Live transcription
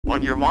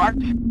On your mark,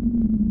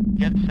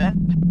 get set.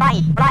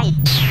 Right.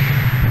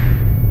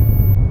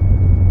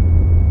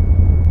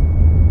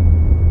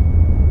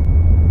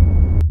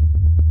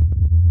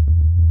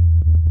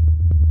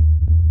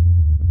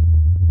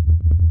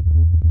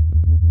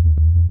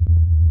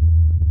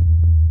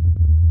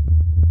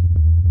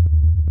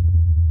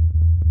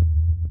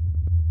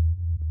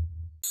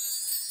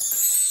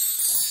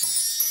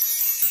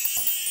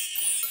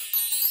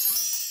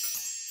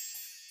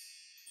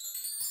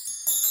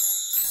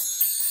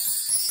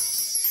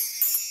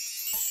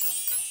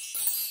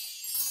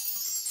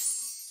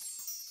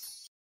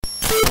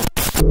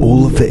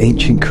 All of the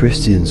ancient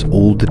Christians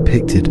all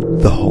depicted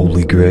the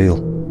Holy Grail.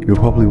 You're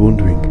probably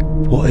wondering,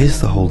 what is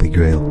the Holy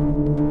Grail?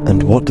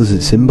 And what does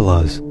it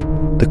symbolise?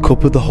 The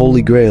cup of the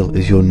Holy Grail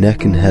is your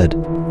neck and head,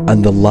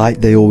 and the light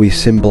they always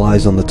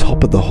symbolise on the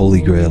top of the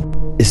Holy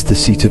Grail is the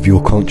seat of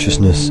your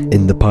consciousness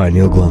in the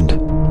pineal gland.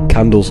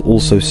 Candles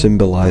also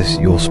symbolise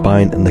your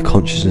spine and the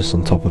consciousness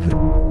on top of it.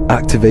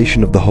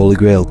 Activation of the Holy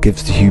Grail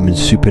gives to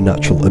humans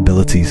supernatural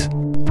abilities,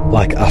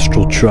 like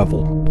astral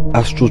travel.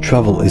 Astral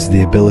travel is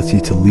the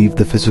ability to leave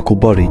the physical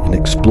body and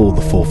explore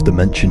the fourth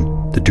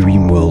dimension, the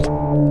dream world.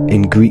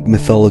 In Greek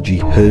mythology,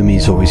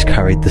 Hermes always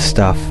carried the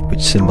staff,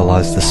 which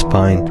symbolized the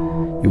spine.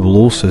 You will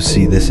also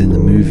see this in the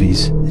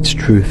movies, its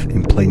truth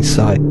in plain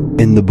sight.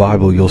 In the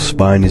Bible, your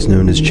spine is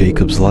known as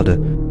Jacob's ladder.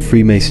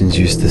 Freemasons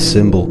use this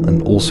symbol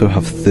and also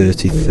have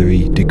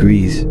 33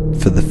 degrees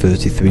for the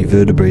 33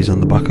 vertebrae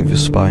on the back of your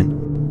spine.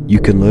 You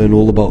can learn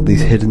all about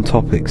these hidden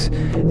topics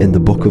in the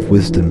Book of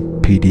Wisdom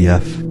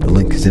PDF. The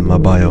link is in my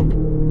bio.